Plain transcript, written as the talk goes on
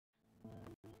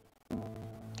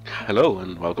Hello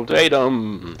and welcome to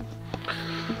ADOM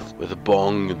with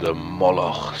Bong the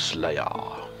Moloch Slayer.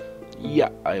 Yeah,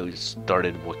 I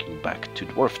started walking back to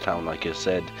Dwarf Town like I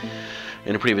said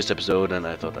in a previous episode, and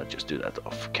I thought I'd just do that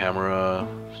off camera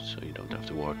so you don't have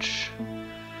to watch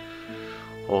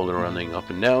all the running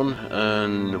up and down.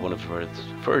 And one of the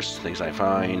first things I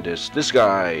find is this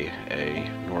guy, a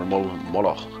normal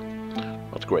Moloch.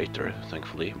 Not greater,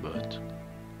 thankfully, but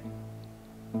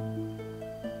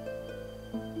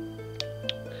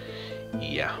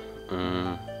yeah.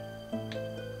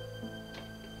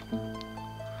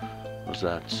 What's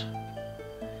that?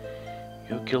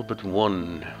 You killed but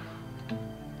one.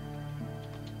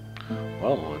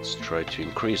 Well, let's try to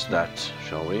increase that,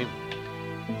 shall we?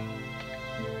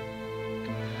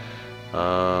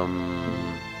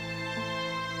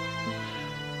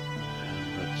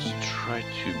 Let's try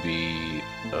to be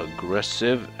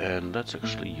aggressive, and let's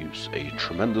actually use a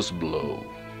tremendous blow.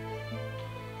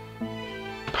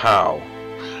 Pow!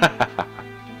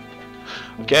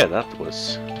 Okay, that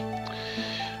was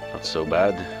not so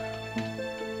bad.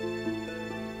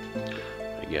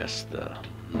 I guess the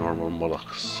normal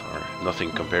Molochs are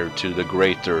nothing compared to the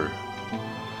greater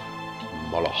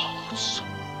Molochs.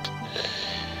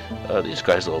 These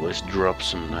guys always drop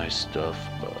some nice stuff,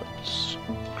 but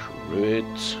screw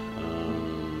it.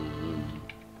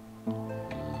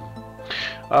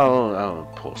 I'll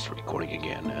pause the recording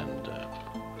again, and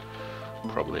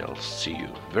probably I'll see you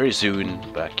very soon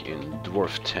back in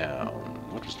Dwarf Town.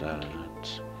 What was that?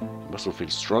 Muscle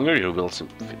feels stronger. Your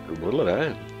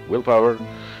willpower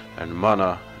and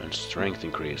mana and strength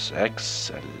increase.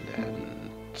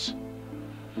 Excellent.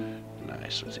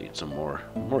 Nice. Let's eat some more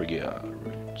Morgia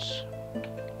roots.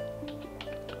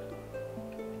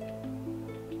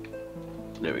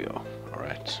 There we go. All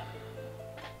right.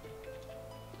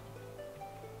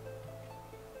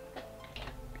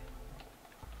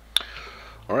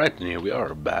 Alright, and here we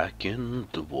are back in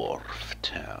Dwarf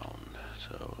Town.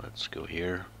 So let's go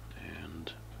here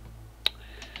and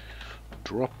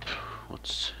drop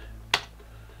what's...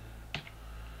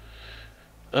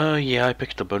 yeah, I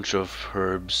picked a bunch of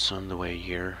herbs on the way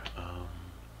here.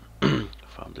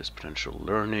 Found this potential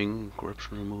learning,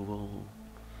 corruption removal.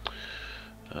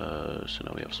 So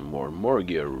now we have some more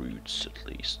Morgia roots at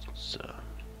least. It's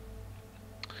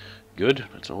good.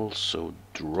 Let's also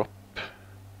drop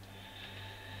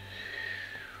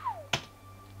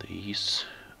these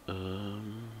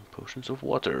potions of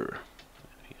water.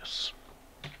 Yes.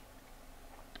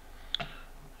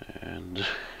 And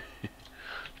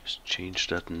just change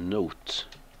that note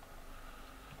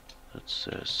that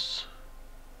says,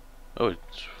 oh, it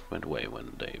went away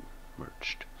when they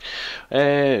merged.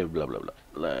 Blah blah blah.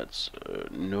 Let's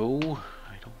no,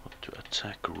 I don't want to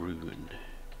attack Rune.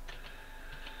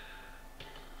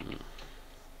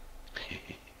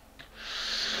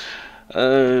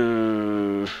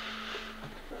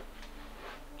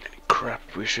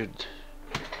 Crap, we should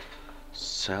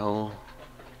sell.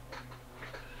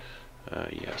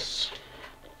 Yes.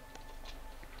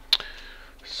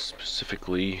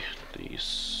 Specifically,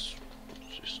 these.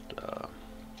 Just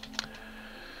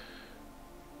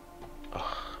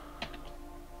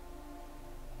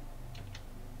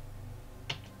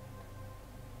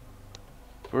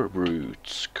Verb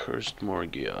roots, cursed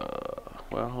Morgia.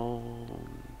 Well,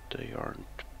 they aren't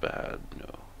bad,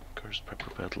 no. Cursed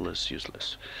pepper petal is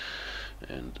useless.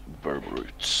 And verb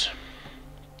roots.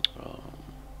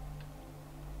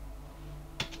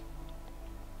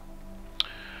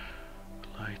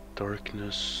 Light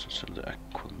darkness, some of the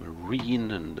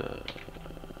aquamarine, and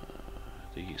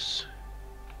these.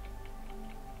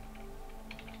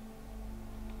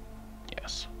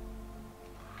 Yes.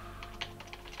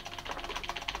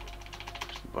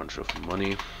 Just a bunch of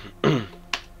money. There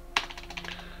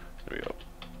we go.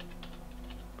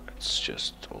 Let's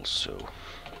just also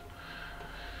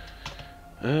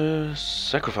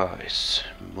sacrifice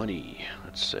money.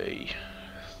 Let's say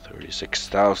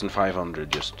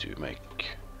 36,500 just to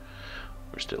make.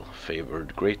 We're still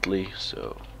favored greatly,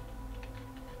 so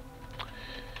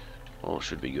all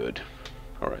should be good.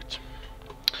 All right.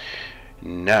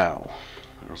 Now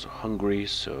we're also hungry,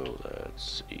 so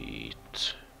let's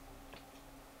eat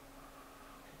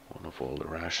one of all the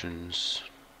rations.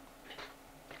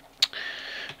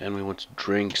 And we want to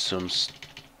drink some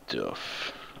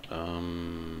stuff. So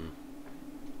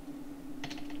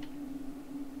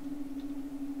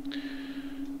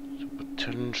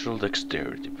potential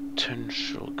dexterity,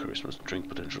 potential charisma. Let's drink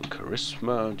potential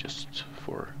charisma just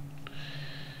for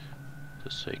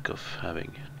the sake of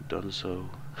having done so.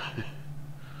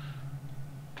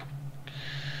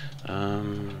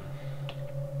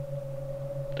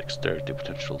 Dexterity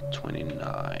potential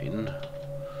 29.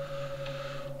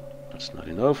 That's not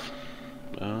enough.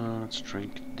 Let's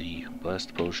drink the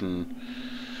blast potion.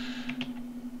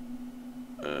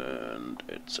 And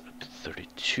it's at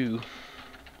 32.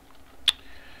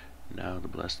 Now the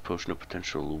blast potion of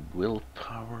potential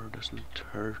willpower doesn't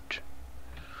hurt.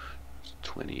 It's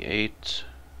 28.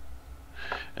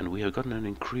 And we have gotten an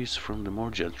increase from the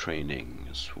Morgia training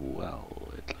as well,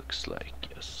 it looks like,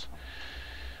 yes.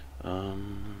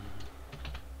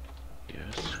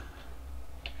 Yes.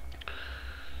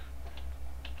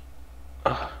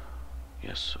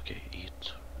 Yes, okay,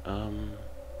 eat.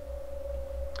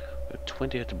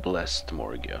 28 blessed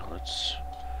Morgia, let's...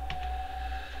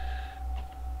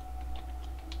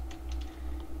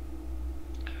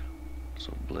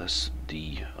 So bless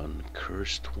the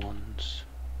uncursed ones.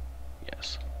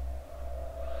 Yes.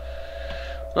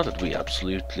 Not that we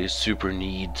absolutely super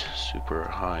need super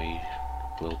high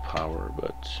willpower,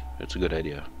 but it's a good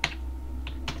idea.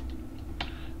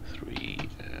 3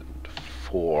 and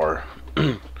 4.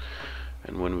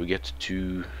 And when we get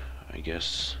to, I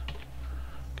guess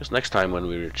next time when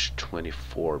we reach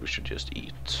 24, we should just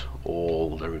eat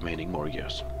all the remaining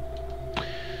Morgias.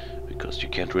 Because you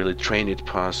can't really train it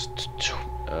past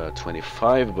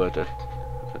 25, but at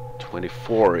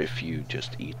 24, if you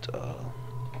just eat a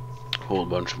whole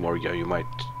bunch of Morgia, you might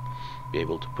be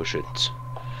able to push it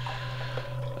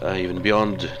even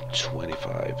beyond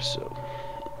 25, so...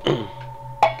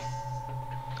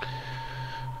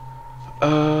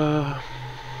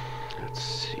 let's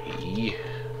see...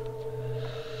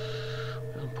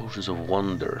 Potions of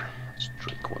Wonder. Let's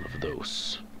drink one of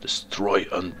those. Destroy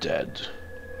Undead.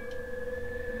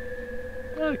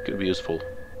 It could be useful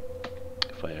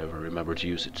if I ever remember to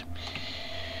use it.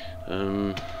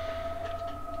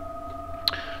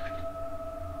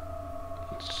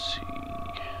 Let's see.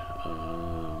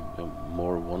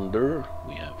 More Wonder.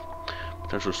 We have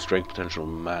potential strength, potential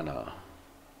mana.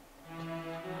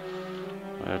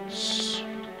 Let's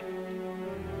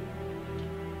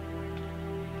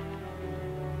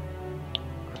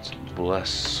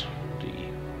bless the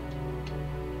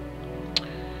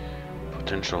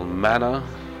potential mana.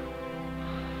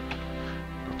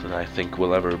 Not that I think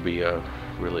we'll ever be a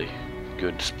really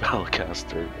good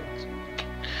spellcaster, but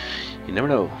you never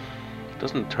know. It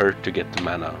doesn't hurt to get the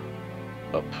mana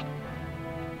up.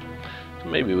 So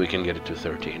maybe we can get it to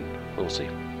 13. We'll see.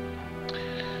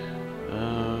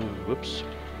 Whoops.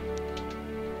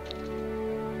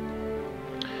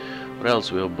 What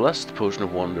else? We have Blessed Potion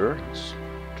of Wonder. Let's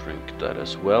drink that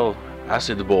as well.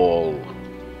 Acid Ball.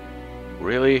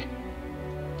 Really?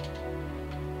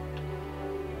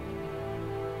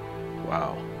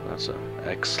 Wow, that's an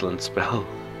excellent spell.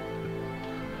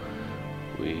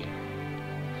 We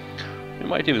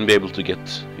might even be able to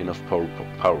get enough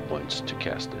power points to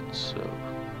cast it, so...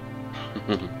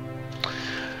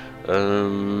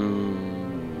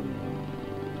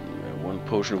 One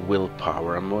potion of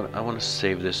willpower. I want to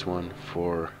save this one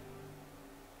for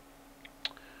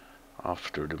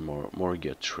after the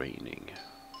Morgia training.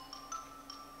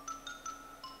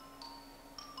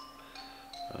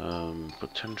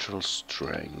 Potential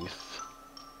strength.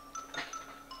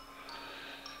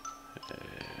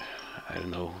 I don't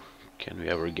know. Can we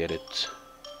ever get it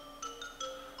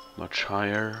much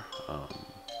higher?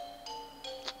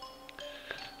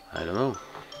 I don't know.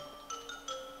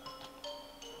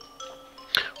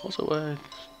 Also, I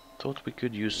thought we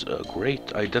could use a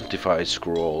great Identify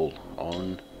scroll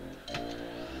on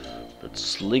that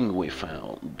sling we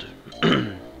found.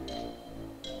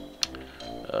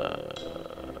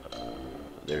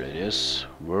 There it is.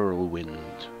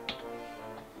 Whirlwind.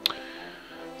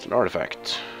 It's an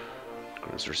artifact.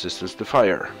 Grants resistance to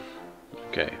fire.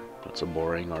 Okay, that's a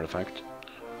boring artifact.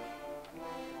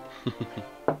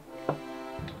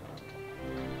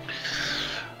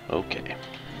 Okay.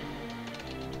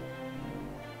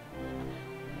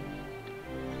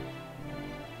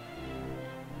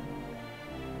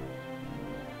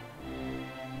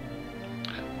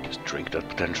 Just drink that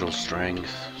potential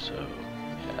strength, so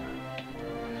yeah.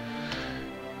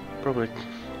 Probably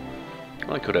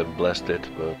I could have blessed it,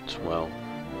 but well.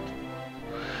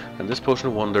 And this potion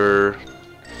of wonder,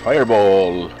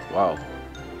 fireball. Wow.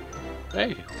 Hey,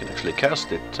 we can actually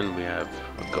cast it, and we have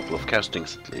a couple of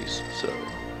castings at least, so...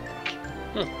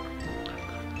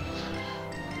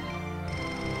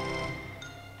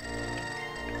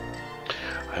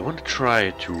 I want to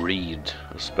try to read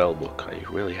a spell book. I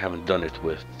really haven't done it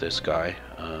with this guy.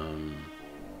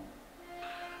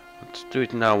 Let's do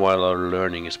it now while our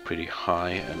learning is pretty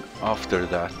high, and after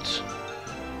that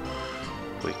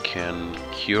we can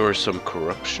cure some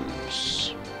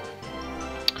corruptions.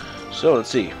 So let's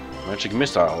see. Magic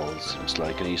missile seems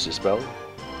like an easy spell.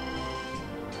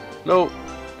 No,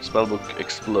 spellbook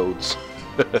explodes.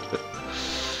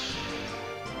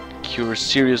 Cure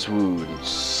serious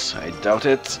wounds. I doubt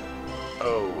it.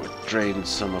 Oh, it drained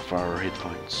some of our hit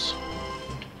points.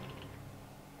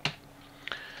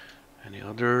 Any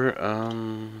other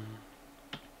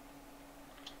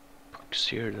books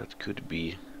here that could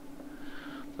be?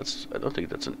 I don't think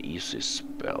that's an easy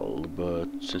spell, but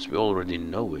since we already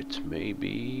know it,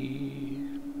 maybe.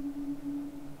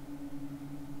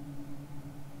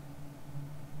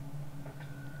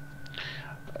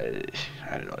 I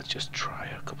don't know. Let's just try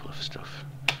a couple of stuff.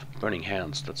 Burning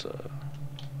hands. That's a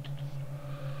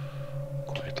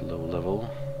quite low level.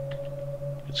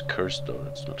 It's cursed though.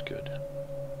 That's not good.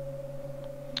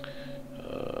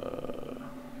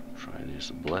 Try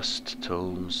these blessed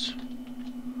tomes.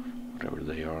 Whatever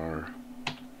they are.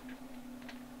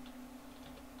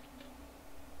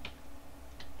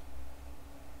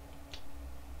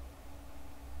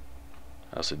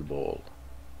 Acid ball.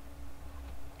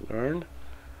 Learn.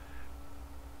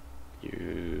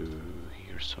 You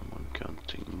hear someone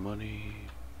counting money.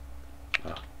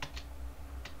 Ah.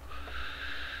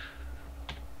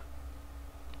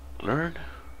 Learn.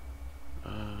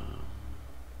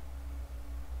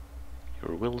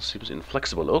 Your will seems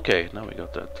inflexible. Okay, now we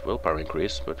got that willpower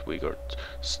increase, but we got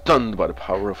stunned by the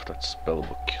power of that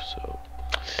spellbook. So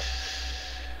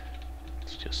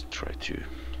let's just try to.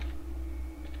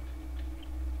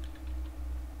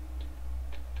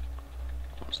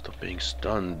 Stop being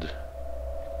stunned.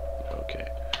 Okay.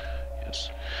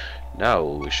 Yes. Now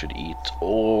we should eat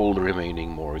all the remaining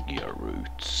Morgia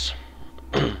roots.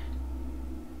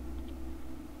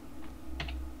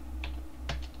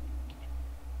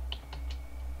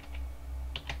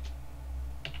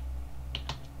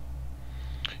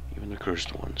 Even the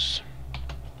cursed ones.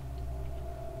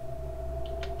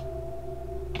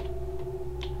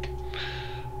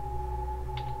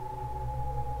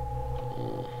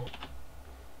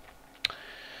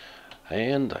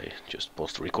 And I just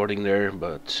paused the recording there,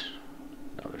 but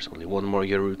now there's only one more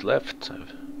root left.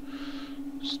 I've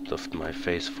stuffed my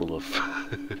face full of I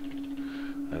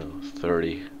don't know,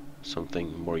 30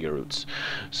 something more roots.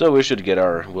 So we should get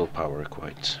our willpower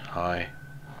quite high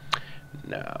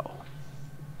now.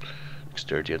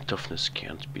 Dexterity and toughness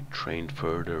can't be trained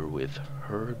further with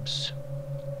herbs.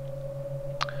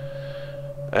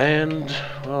 And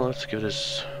well, let's give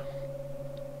this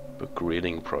book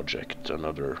reading project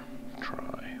another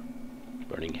try.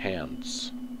 Burning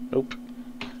hands. Nope.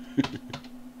 This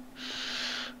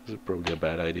is probably a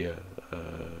bad idea.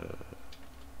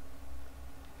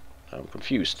 I'm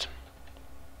confused.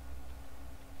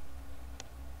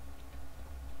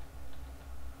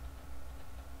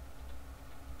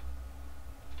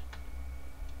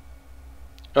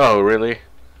 Oh, really?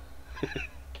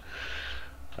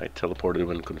 I teleported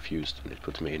when confused and it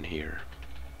put me in here.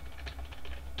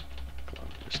 Come on,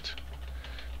 just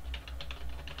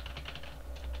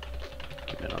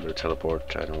give me another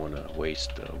teleport. I don't want to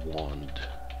waste a wand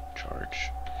charge.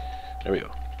 There we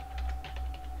go.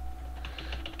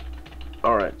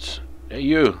 Alright. Hey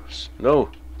you! No!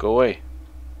 Go away!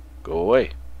 Go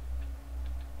away!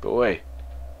 Go away!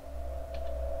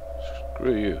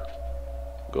 Screw you!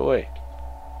 Go away!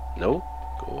 No?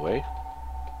 Go away!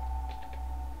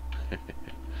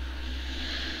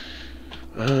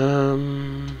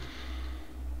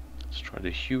 Let's try the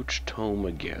huge tome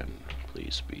again.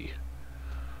 Please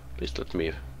let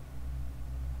me.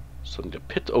 Suddenly the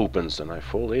pit opens and I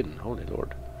fall in. Holy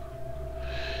Lord.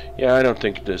 Yeah, I don't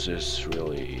think this is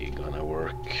really gonna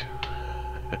work.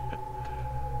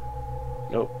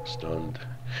 Nope, stunned.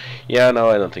 Yeah, no,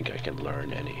 I don't think I can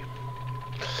learn any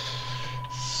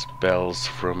spells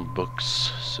from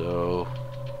books, so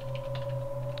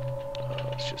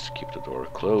let's just keep the door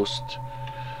closed.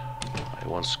 I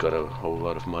once got a whole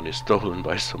lot of money stolen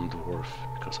by some dwarf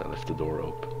because I left the door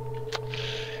open.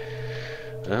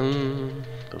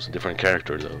 That was a different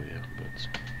character though, yeah, but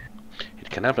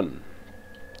it can happen.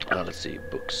 Let's see,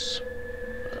 books.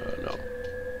 No.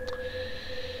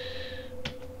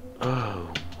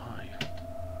 Oh my.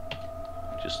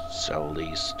 Just sell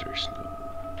these. There's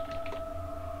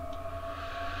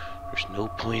no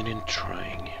point in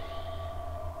trying.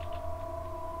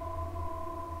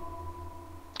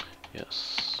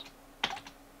 Yes.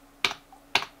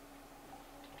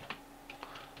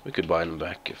 We could buy them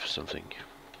back if something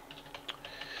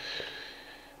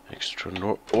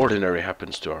extraordinary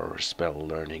happens to our spell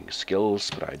learning skills,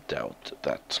 but I doubt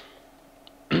that.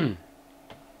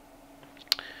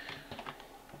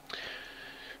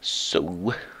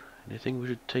 So, anything we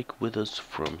should take with us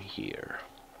from here?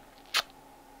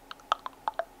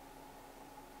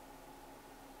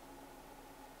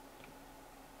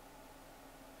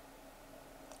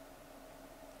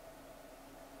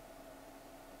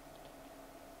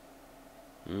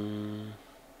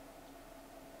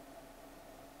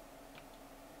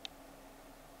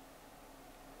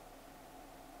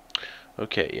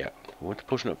 Okay, yeah. We want the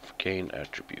potion of gain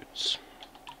attributes.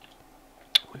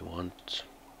 We want...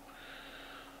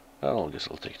 well, I guess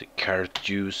I'll take the carrot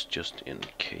juice just in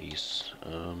case.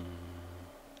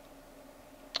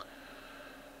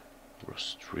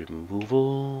 Rust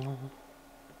removal.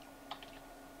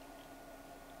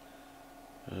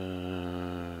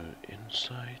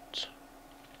 Insight.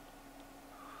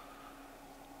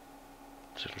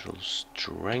 Potential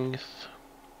strength.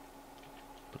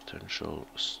 Potential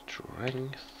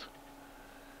strength.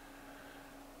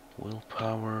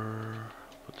 Willpower.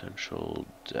 Potential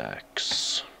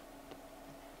dex.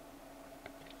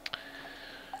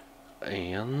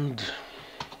 And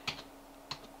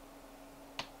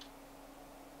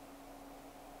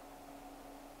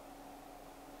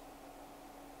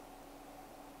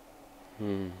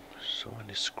so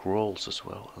many scrolls as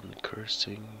well.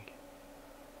 Uncursing.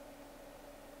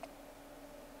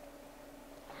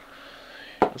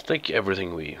 Let's take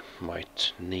everything we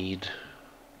might need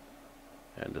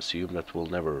and assume that we'll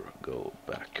never go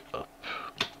back up.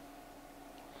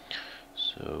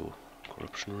 So,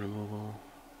 corruption removal.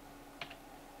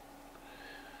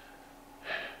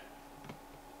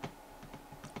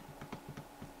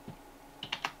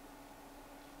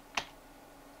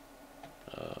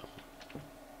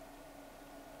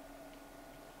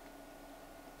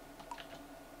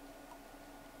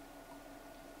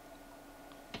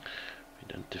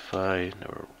 Identify,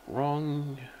 never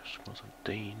wrong. Smells of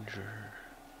danger.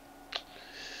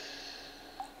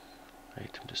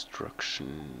 Item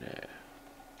destruction.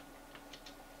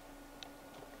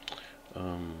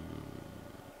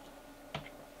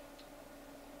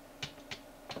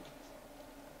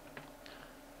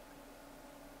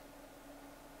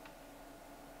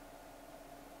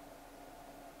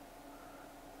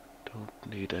 Don't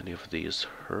need any of these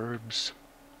herbs.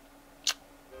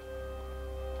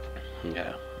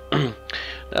 Yeah.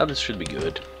 Now this should be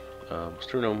good. Was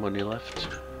there no money left?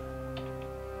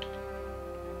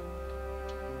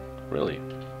 Really?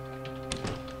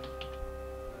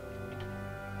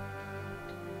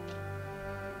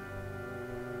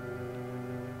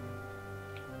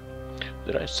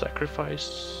 Did I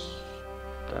sacrifice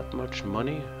that much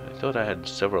money? I thought I had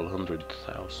several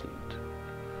 100,000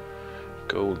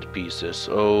 gold pieces.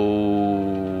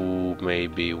 Oh,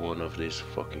 maybe one of these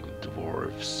fucking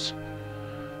dwarves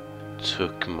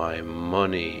took my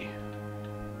money.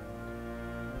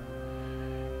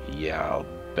 Yeah, I'll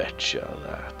betcha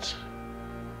that.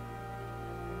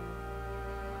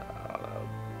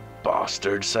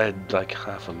 Bastards, I had like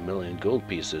 500,000 gold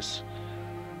pieces.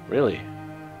 Really?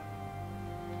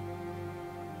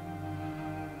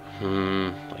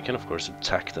 I can of course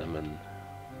attack them and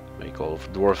make all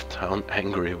of Dwarf Town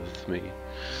angry with me.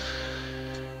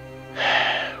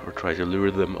 Or try to lure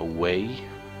them away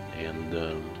and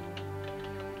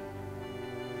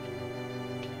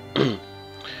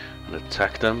and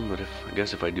attack them, but I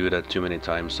guess if I do that too many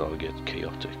times I'll get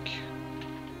chaotic.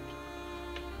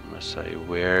 Unless I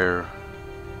wear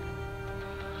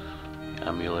the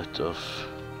Amulet of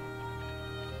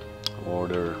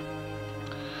Order.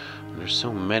 There's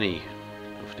so many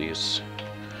of these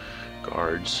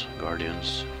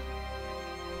guardians.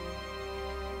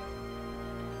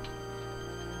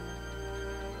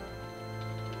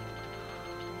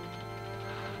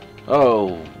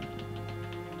 Oh,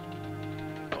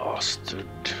 bastard.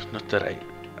 Not that I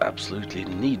absolutely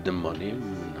need the money.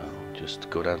 I'll just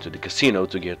go down to the casino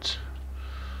to get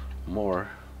more.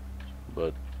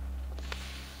 But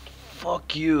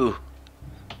fuck you.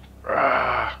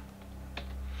 Ah.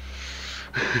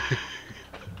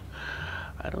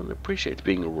 I don't appreciate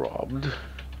being robbed.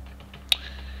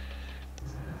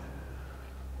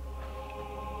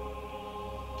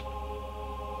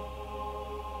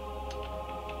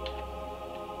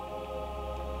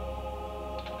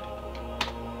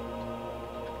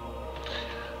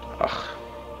 Ugh,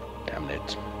 damn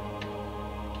it.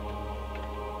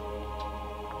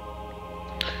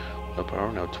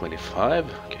 Willpower now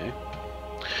 25. Okay.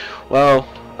 Well,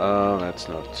 that's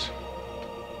not.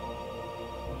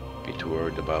 Be too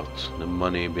worried about the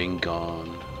money being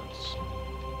gone.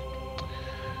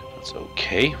 That's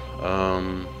okay.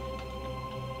 Oh.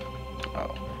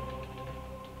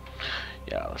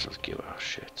 Yeah, let's just give a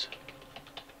shit.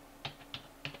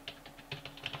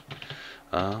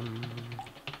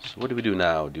 So what do we do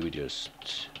now? Do we just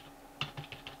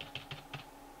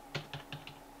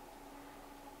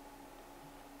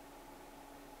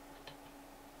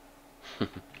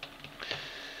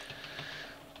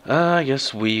I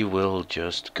guess we will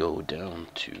just go down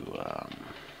to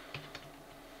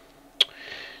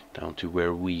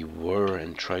where we were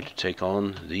and try to take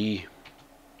on the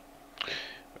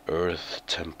Earth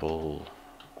Temple.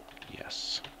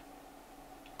 Yes.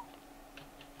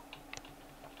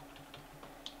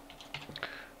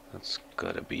 That's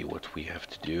gotta be what we have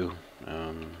to do.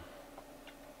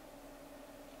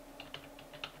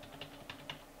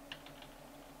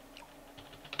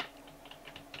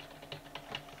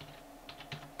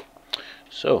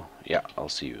 So, yeah, I'll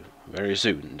see you very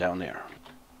soon down there.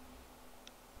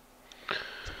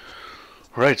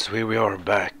 Right, so here we are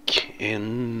back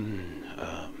in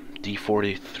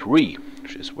D43,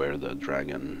 which is where the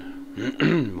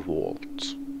dragon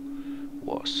vault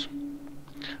was.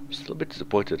 I'm still a bit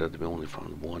disappointed that we only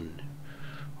found one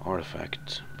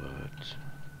artifact, but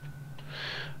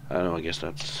I don't know, I guess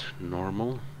that's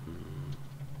normal.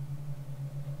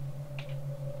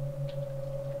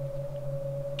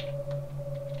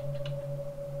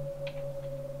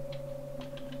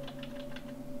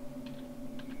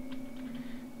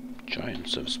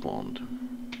 Giants have spawned.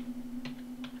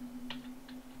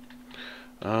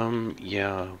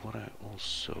 Yeah, what I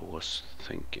also was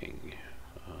thinking,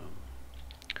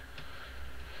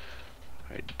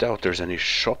 I doubt there's any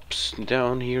shops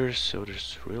down here, so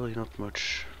there's really not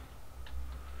much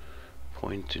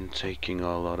point in taking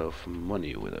a lot of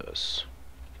money with us.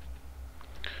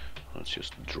 Let's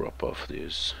just drop off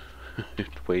this.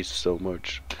 It weighs so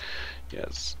much.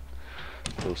 Yes.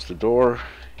 Close the door.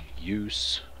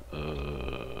 Use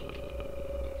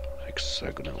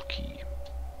hexagonal key.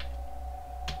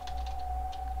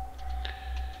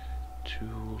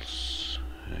 Tools.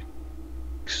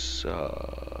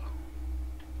 Hexa.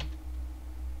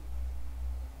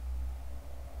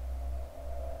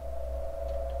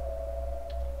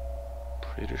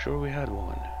 Pretty sure we had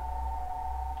one.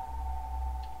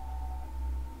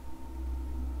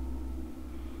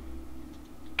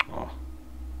 Oh.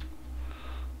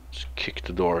 Let's kick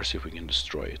the door, see if we can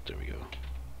destroy it. There we go.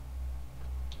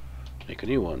 Make a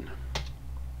new one.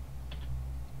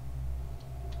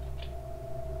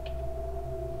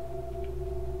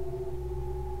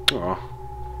 Oh.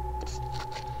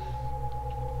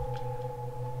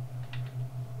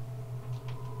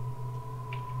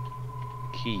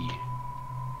 Key.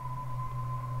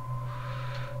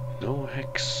 No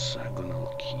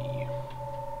hexagonal key.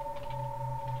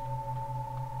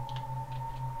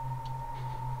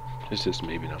 This is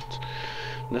maybe not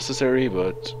necessary,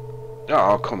 but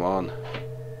oh, come on.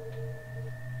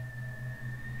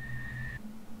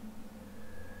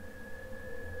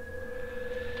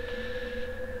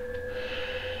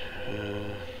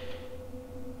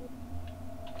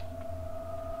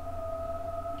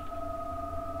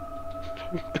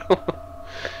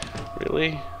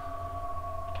 Really?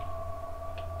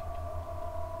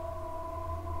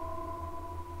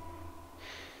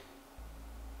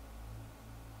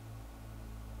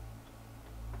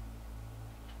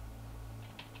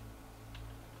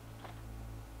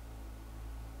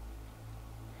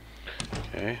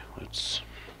 Okay, let's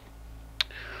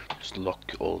just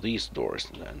lock all these doors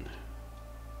then.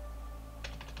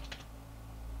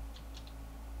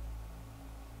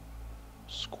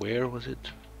 Square, was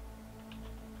it?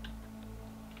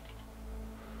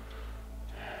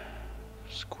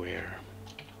 Square.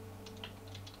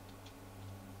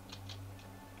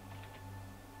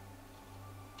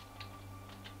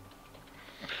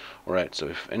 Alright, so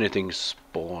if anything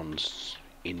spawns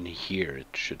in here, it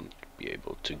shouldn't be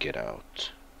able to get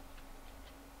out.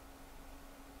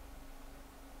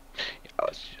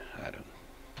 Yeah, I don't.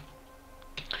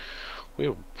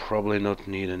 We'll probably not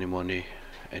need any money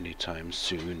anytime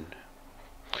soon.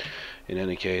 In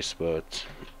any case, but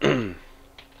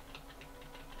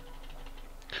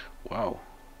wow,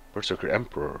 Berserker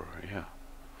Emperor, yeah,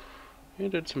 he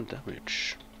did some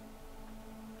damage.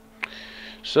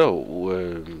 So,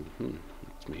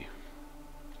 let me.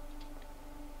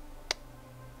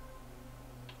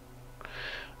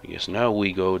 I guess now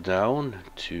we go down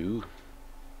to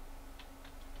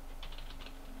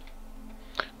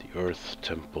the Earth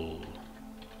Temple.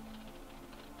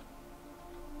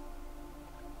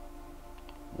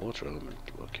 Water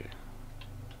elemental, okay.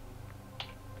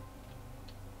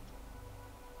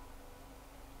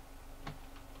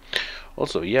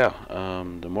 Also, yeah,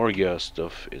 the Morgia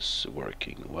stuff is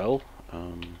working well.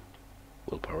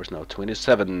 Willpower is now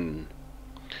 27.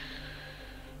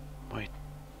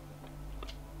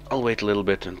 I'll wait a little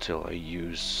bit until I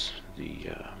use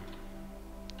the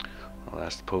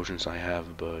last potions I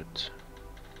have, but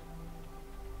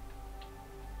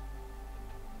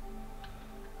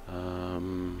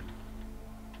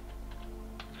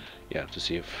yeah, to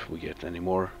see if we get any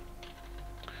more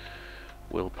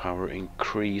willpower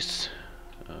increase.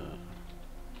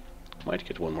 Might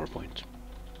get one more point.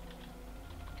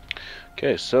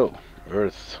 Okay, so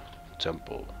Earth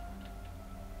Temple.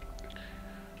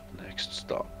 Next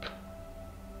stop.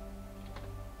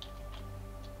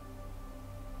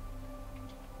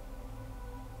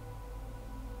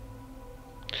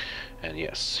 And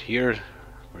yes, here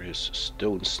there is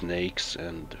stone snakes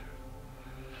and...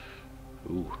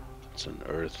 Ooh, it's an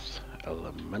earth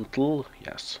elemental.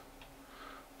 Yes.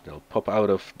 They'll pop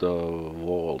out of the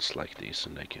walls like this,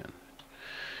 and they can...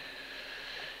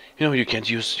 You know, you can't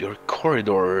use your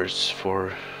corridors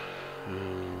for...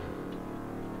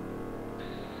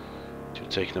 to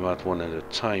take them out one at a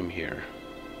time here.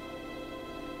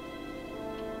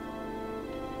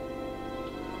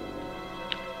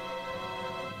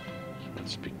 So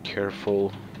let's be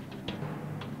careful.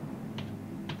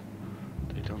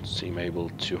 They don't seem able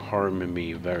to harm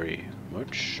me very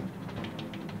much,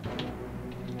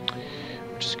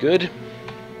 which is good.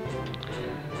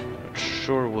 Not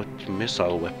sure what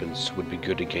missile weapons would be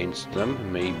good against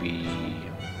them. Maybe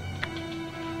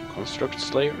construct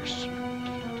slayers?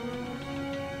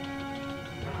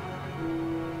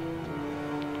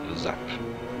 Zap.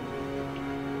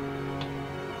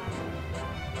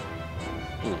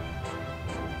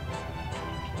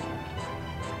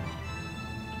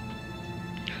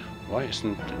 Why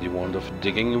isn't the wand of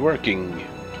digging working?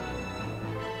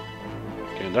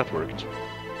 Okay, that worked.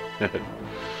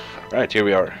 Right, here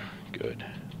we are. Good.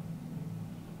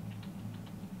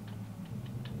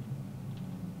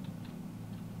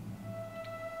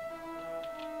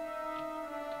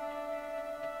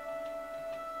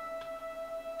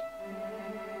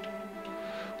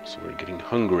 So we're getting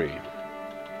hungry.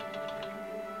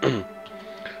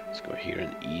 Let's go here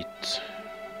and eat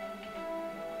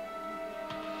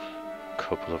a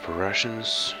couple of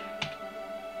rations.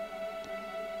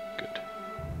 Good.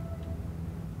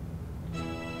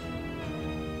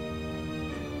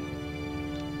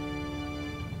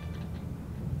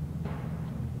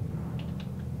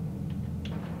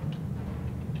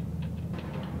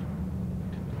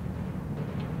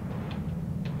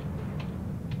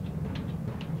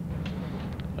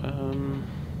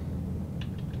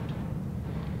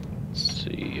 Let's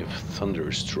see if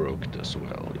Thunderstroke does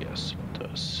well. Yes, it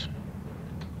does.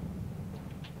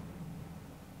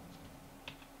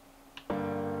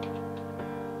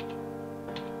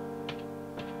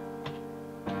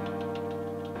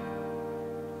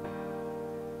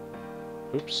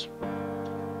 Oops.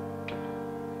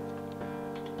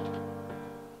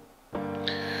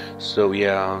 So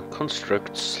yeah,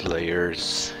 construct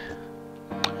slayers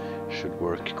should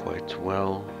work quite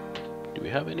well. Do we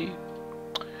have any?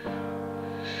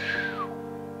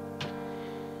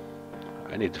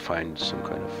 I need to find some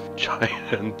kind of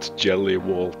giant jelly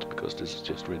vault because this is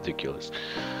just ridiculous.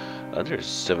 There's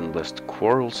 7 blessed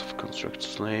quarrels of construct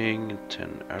slaying,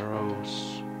 10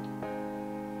 arrows.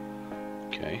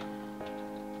 Okay.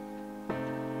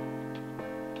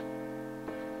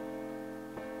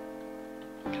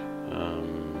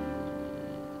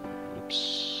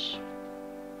 Oops.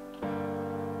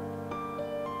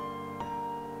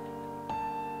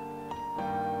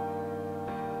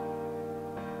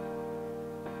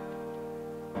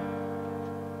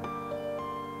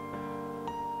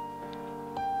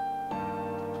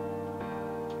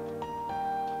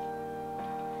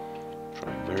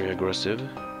 Try very aggressive.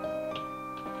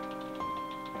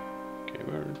 Okay,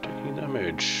 we're taking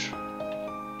damage.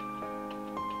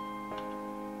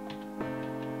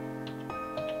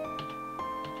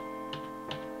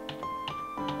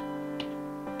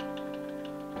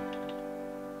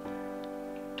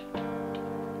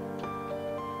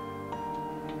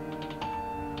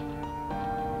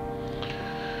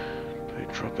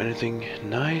 Drop anything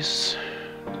nice?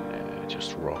 Nah,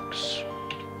 just rocks.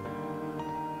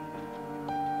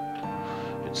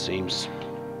 It seems.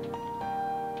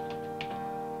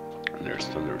 And there's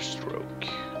Thunderstroke.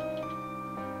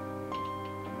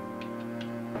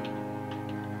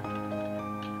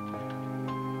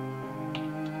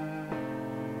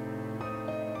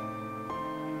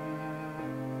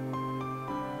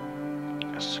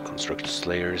 Yes, construct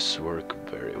slayers work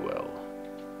very well.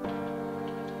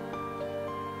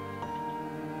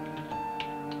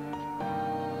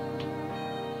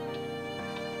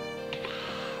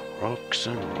 Rocks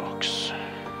and rocks.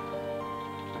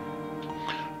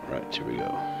 Right, here we go.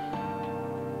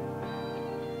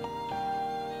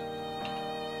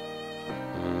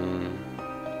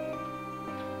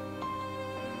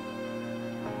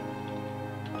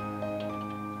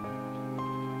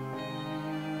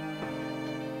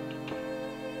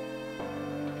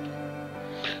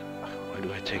 Why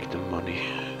do I take the money?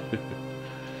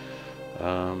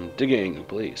 Digging,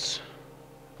 please.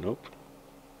 Nope.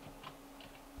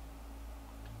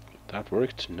 That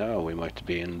worked. Now we might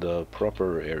be in the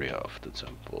proper area of the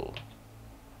temple.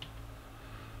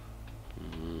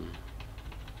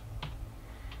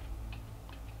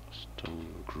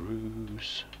 Stone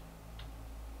grooves.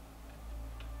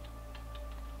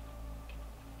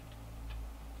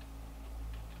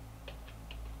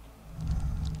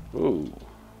 Ooh.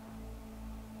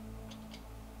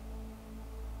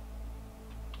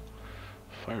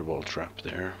 Fireball trap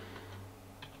there.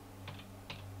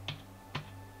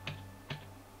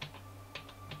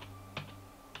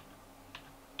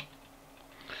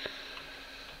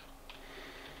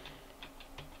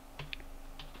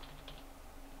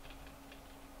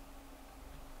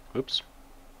 Oops.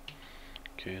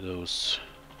 Okay, those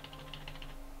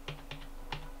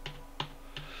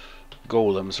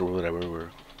golems or whatever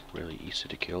were really easy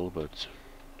to kill, but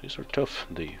these are tough,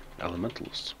 the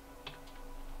elementals.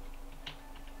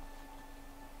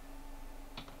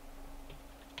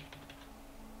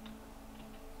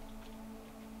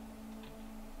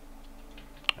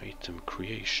 Item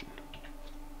creation.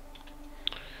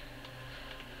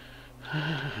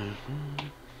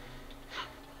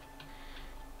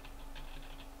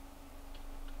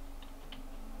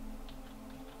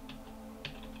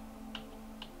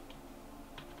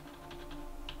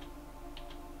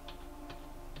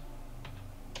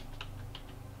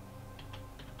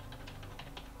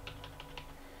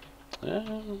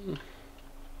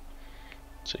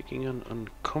 Taking an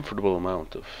uncomfortable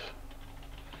amount of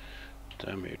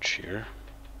damage here.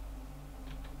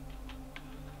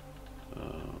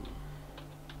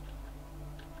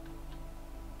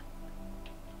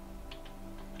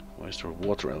 Why is there a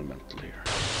water elemental here?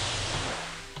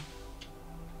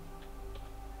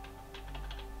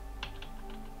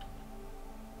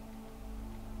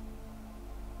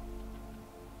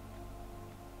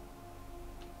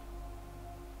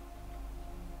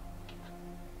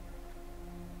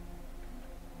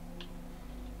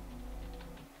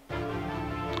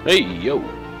 Hey, yo!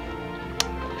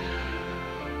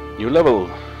 New level!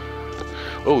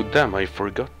 Oh, damn, I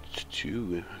forgot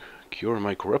to cure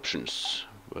my corruptions.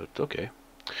 But okay.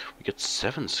 We get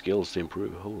 7 skills to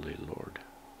improve, holy lord.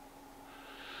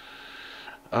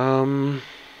 Oh,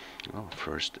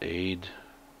 first aid.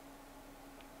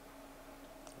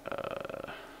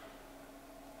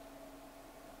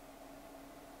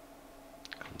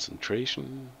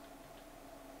 Concentration.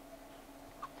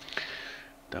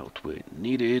 Doubt we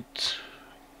need it.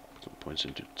 Some points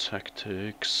into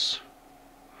tactics.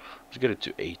 Let's get it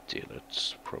to 80,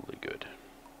 that's probably good.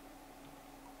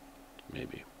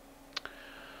 Maybe.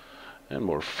 And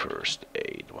more first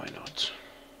aid, why not?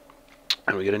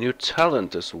 And we get a new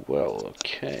talent as well,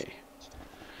 okay.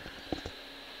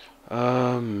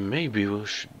 Maybe we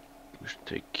should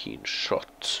take keen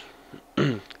shot.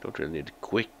 Don't really need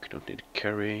quick, don't need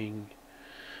carrying.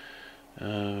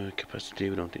 Capacity,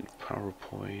 we don't need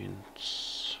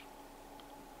PowerPoints.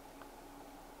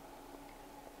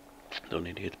 Don't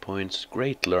need hit points.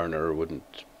 Great learner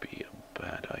wouldn't be a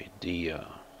bad idea.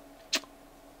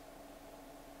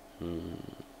 Okay,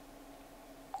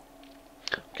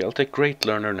 I'll take great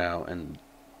learner now and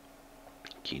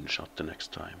keen shot the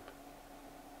next time.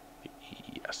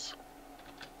 Yes.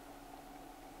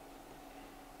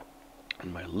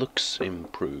 And my looks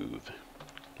improve.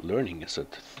 Learning is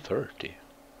at 30.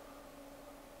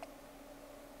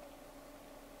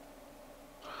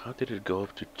 How did it go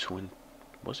up to 20?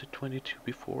 Was it 22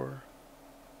 before?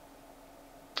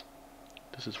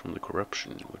 This is from the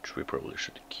corruption, which we probably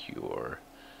should cure.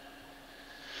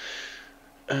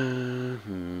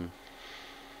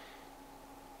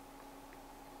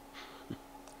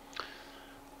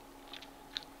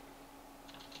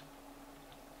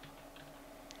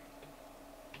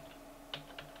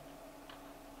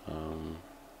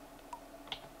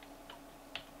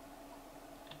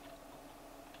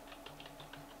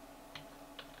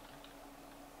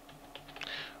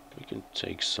 We can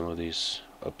take some of these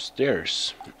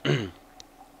upstairs.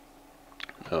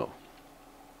 No.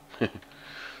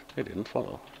 They didn't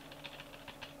follow.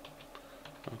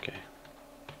 Okay.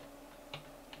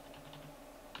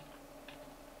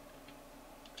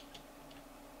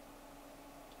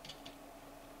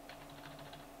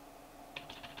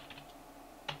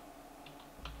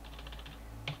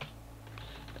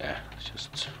 Yeah,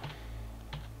 just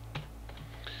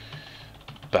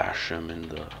bash him in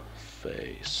the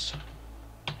face.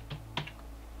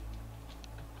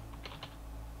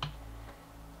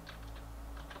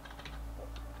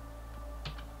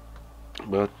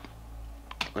 But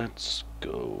let's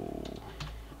go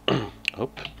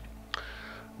up.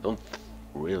 Don't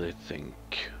really think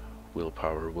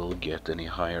willpower will get any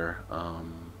higher.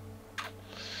 And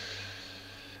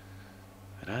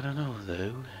I I don't know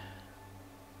though.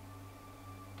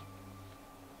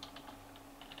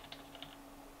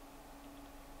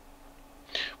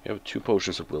 We have 2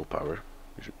 potions of willpower.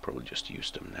 We should probably just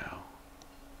use them now.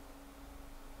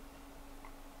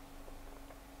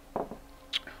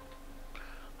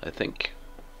 I think.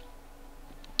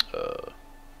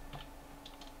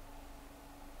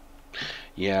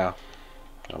 Yeah,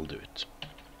 I'll do it.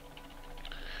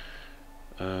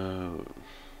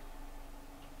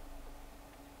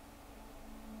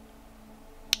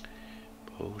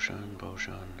 Potion,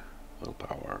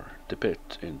 willpower. Dip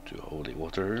it into holy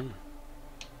water.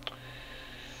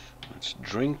 Let's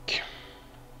drink.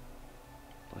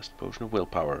 Blessed potion of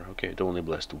willpower. Okay, it only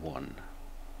blessed 1.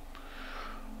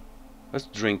 Let's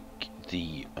drink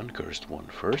the uncursed one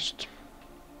first.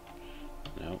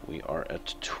 Now we are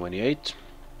at 28.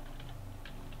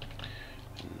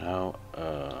 And now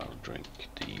I'll drink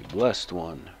the blessed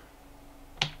one.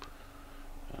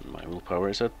 And my willpower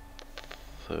is at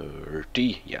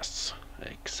 30. Yes,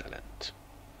 excellent.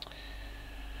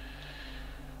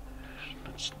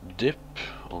 Let's dip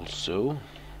also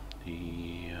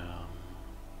the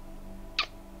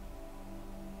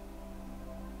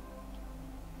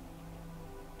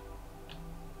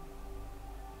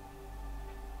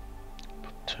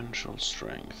potential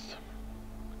strength,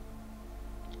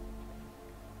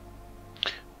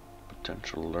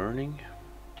 potential learning,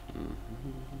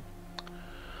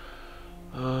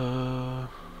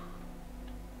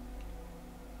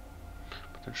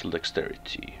 potential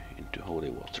dexterity into holy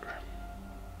water.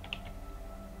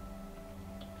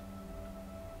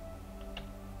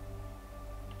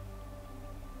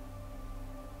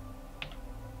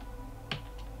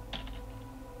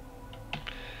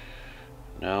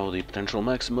 Now the potential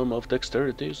maximum of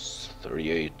dexterity is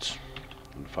 38.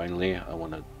 And finally, I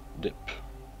want to dip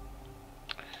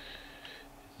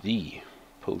the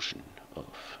potion of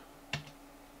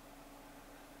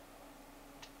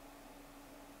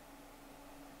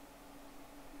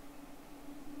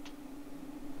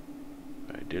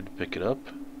I did pick it up.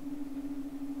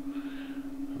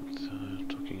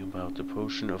 Talking about the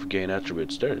potion of gain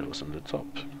attributes. There it was on the top.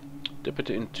 Dip it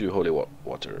into holy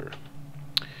water.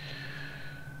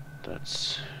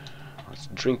 Let's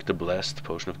drink the blessed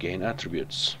potion of gain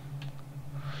attributes.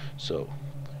 So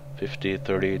 50,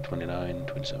 30, 29,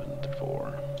 27,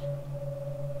 34.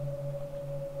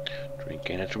 Drink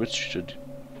gain attributes should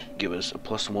give us a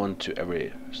 +1 to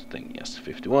everything. Yes,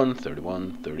 51,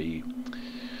 31, 30.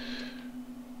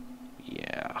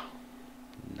 Yeah,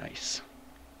 nice.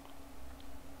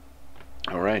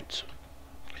 All right.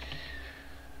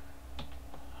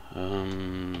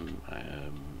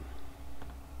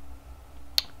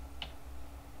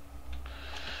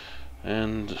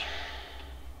 And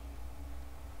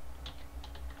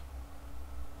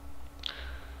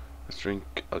let's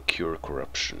drink a cure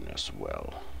corruption as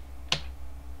well.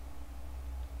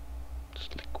 This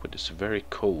liquid is very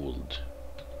cold.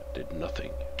 It did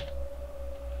nothing.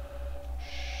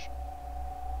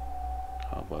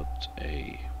 How about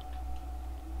a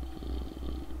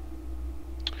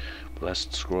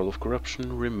blessed scroll of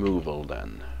corruption removal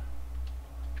then?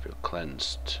 Feel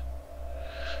cleansed.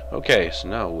 Okay, so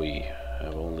now we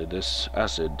have only this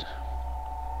acid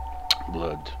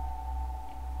blood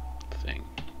thing.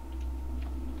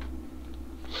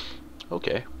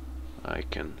 Okay, I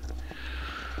can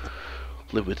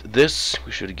live with this.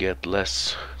 We should get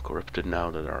less corrupted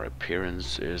now that our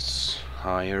appearance is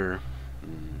higher.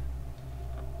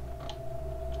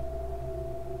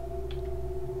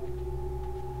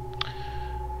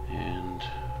 And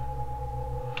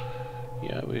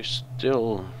yeah, we're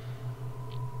still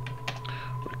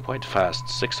quite fast,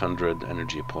 600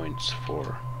 energy points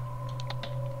per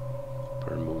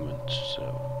movement,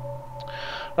 so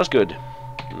that's good.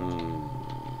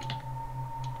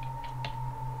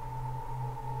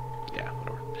 Yeah,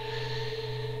 whatever.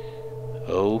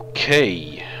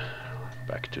 Okay,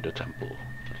 back to the temple.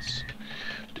 Let's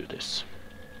do this.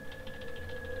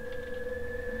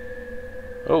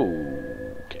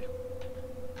 Okay.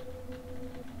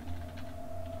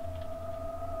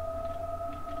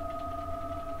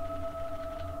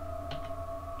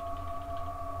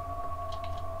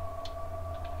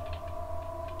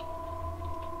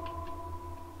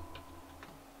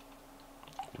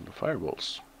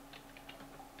 Fireballs.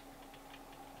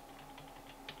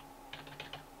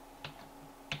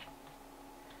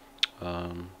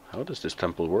 How does this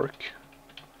temple work?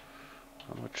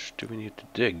 How much do we need to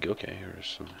dig? Okay, here are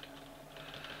some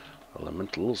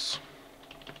elementals.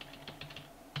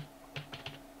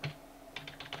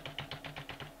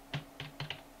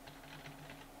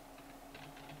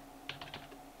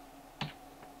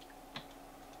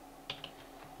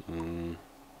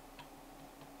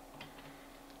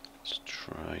 Let's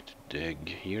try to dig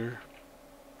here.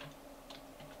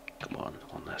 Come on,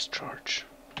 one last charge.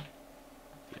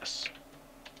 Yes.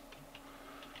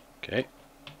 Okay.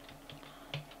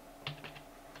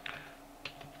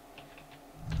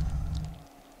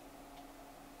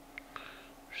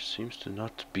 There seems to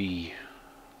not be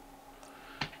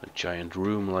a giant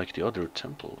room like the other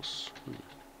temples.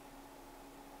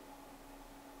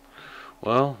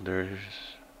 Well, there's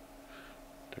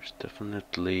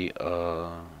definitely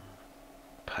a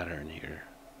pattern here.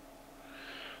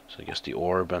 So I guess the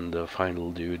orb and the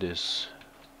final dude is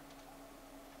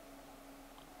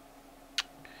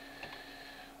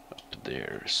up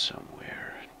there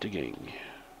somewhere. Digging.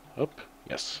 Up?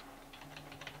 Yes.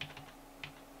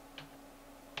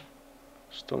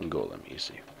 Stone golem,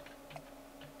 easy.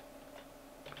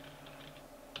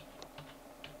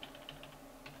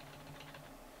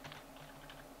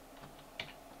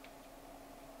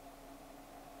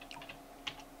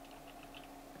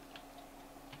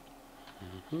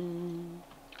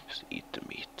 Just eat the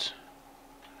meat.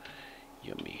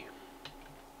 Yummy.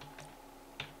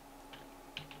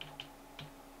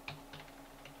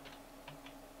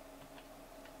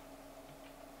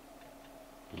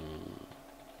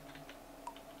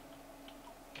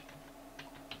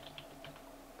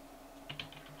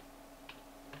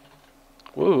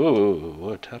 Whoa, whoa, whoa,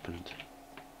 what happened?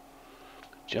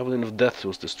 Javelin of Death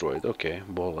was destroyed. Okay,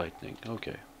 ball lightning.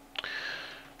 Okay.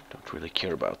 Don't really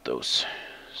care about those.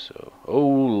 So,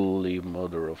 holy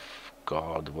mother of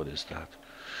God, what is that?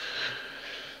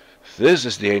 This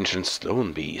is the ancient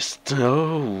stone beast.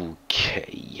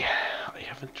 Okay. I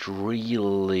haven't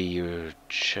really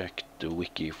checked the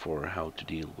wiki for how to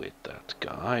deal with that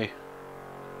guy.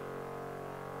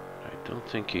 I don't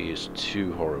think he is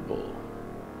too horrible.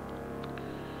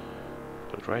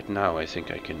 But right now I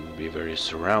think I can be very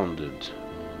surrounded.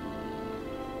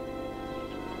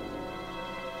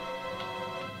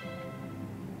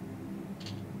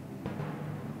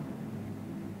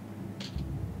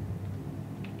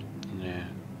 Yeah.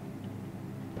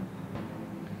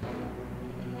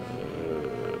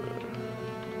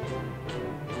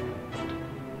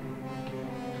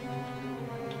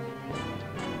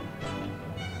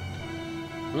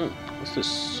 What's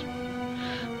this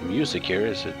music here?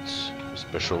 Is it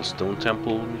special stone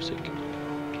temple music?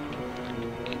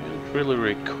 Can't really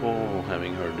recall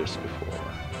having heard this before.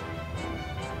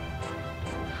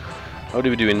 How do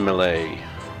we do in melee?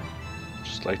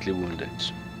 Slightly wounded.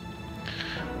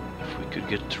 If we could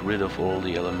get rid of all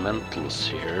the elementals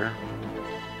here,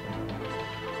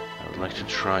 I would like to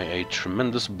try a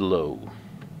tremendous blow.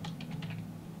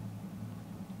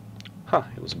 Ha!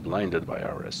 He was blinded by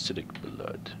our acidic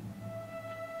blood.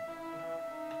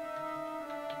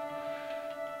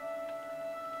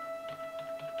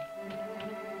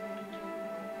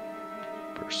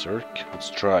 Berserk. Let's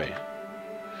try.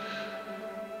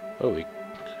 Oh, he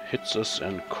hits us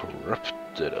and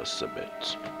corrupted us a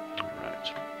bit.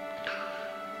 Alright.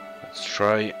 Let's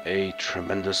try a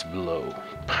tremendous blow.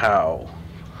 Pow!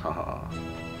 Haha.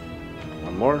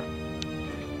 One more.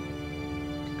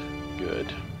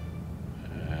 Good.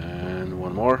 And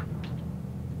one more.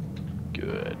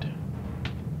 Good.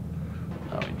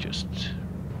 Now we just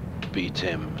beat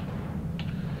him.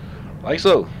 Like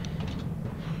so.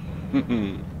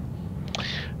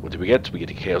 What did we get? We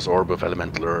get a Chaos Orb of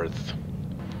Elemental Earth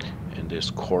and this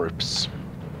corpse.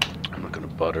 I'm not gonna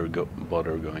bother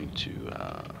going to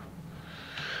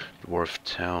Dwarf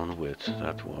Town with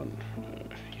that one.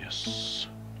 Yes.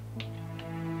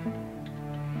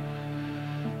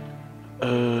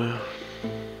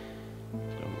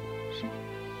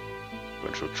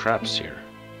 Bunch of traps here.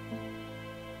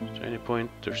 At any point,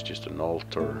 there's just an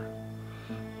altar,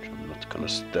 which I'm not gonna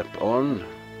step on.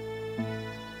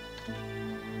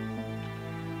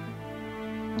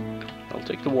 I'll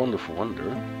take the Wand of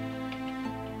Wonder.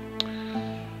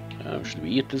 Should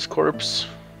we eat this corpse?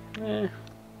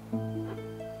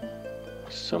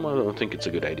 Some I don't think it's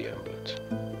a good idea, but...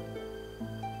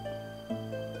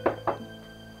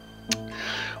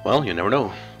 well, you never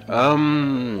know.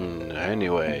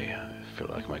 Anyway, I feel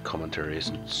like my commentary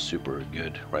isn't super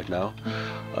good right now.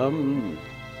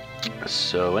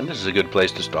 So, and this is a good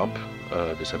place to stop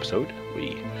this episode.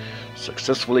 We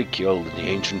successfully killed the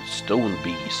ancient stone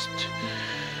beast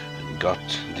and got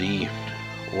the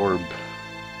orb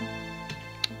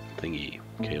thingy,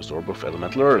 Chaos Orb of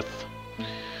Elemental Earth.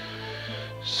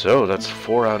 So that's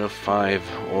 4 out of 5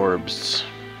 orbs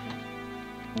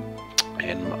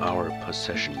in our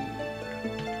possession.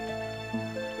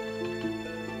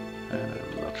 And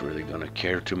I'm not really gonna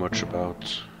care too much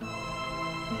about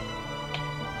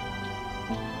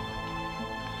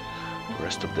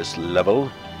rest of this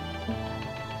level.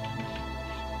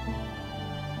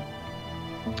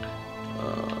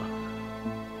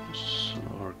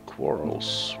 Or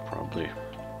quarrels, probably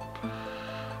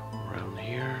around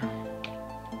here.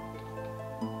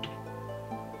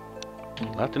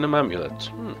 Platinum amulet.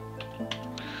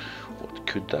 What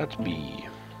could that be?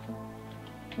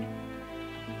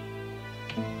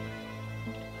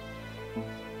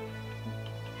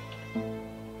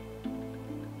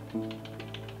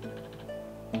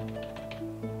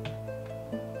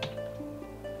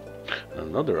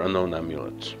 Another unknown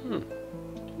amulet.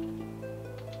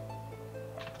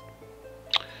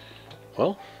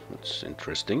 Well, that's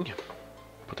interesting,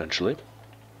 potentially.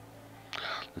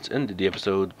 Let's end the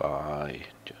episode by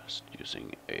just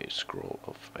using a scroll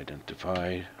of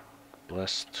identify,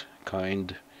 blessed,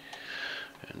 kind,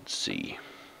 and see.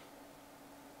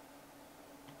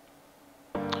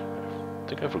 I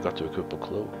think I forgot to equip a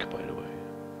cloak, by the way.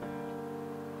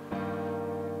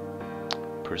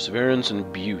 Perseverance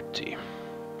and beauty.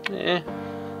 I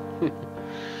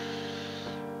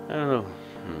don't know.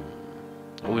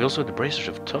 Oh, we also have the bracers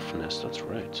of toughness, that's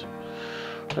right.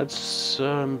 That's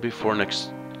before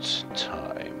next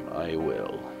time. I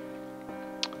will.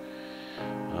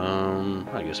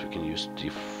 I guess we can use the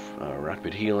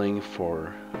rapid healing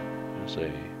for,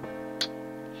 say,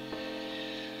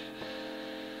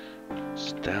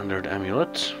 standard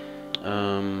amulet.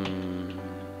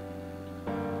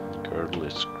 Girdle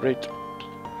is great.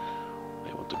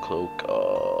 I want the cloak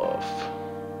of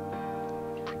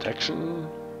protection.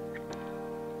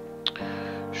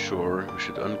 Sure, we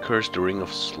should uncurse the ring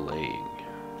of slaying.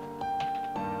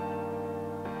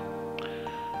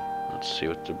 Let's see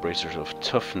what the bracers of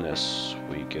toughness.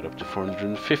 We get up to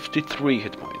 453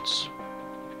 hit points.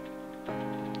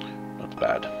 Not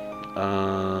bad.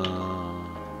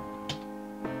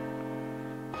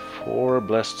 4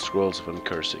 blessed scrolls of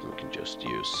uncursing. We can just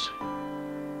use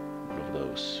one of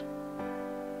those.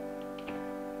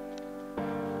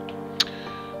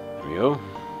 There we go.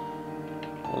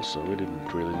 Also, we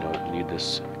didn't really need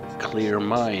this clear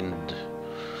mind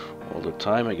all the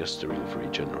time. I guess the ring for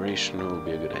regeneration will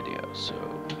be a good idea. So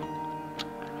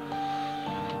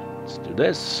let's do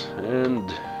this, and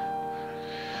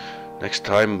next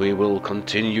time we will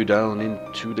continue down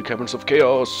into the Caverns of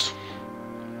Chaos.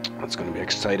 That's gonna be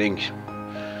exciting.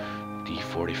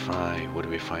 D45. What do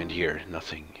we find here?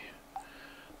 Nothing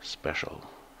special.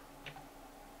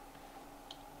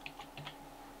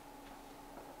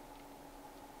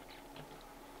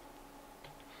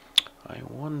 I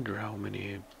wonder how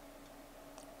many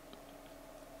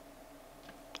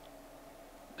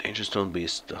Ancient Stone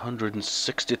Beast.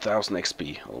 160,000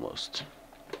 XP almost.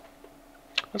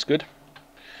 That's good.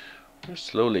 We're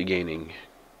slowly getting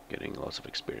lots of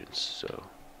experience, so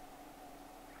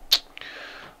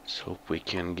let's hope we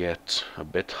can get a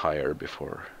bit higher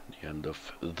before the end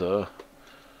of the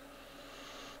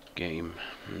game.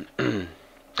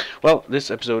 Well, this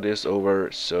episode is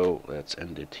over, so let's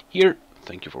end it here.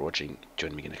 Thank you for watching.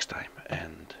 Join me next time,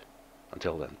 and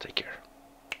until then, take care.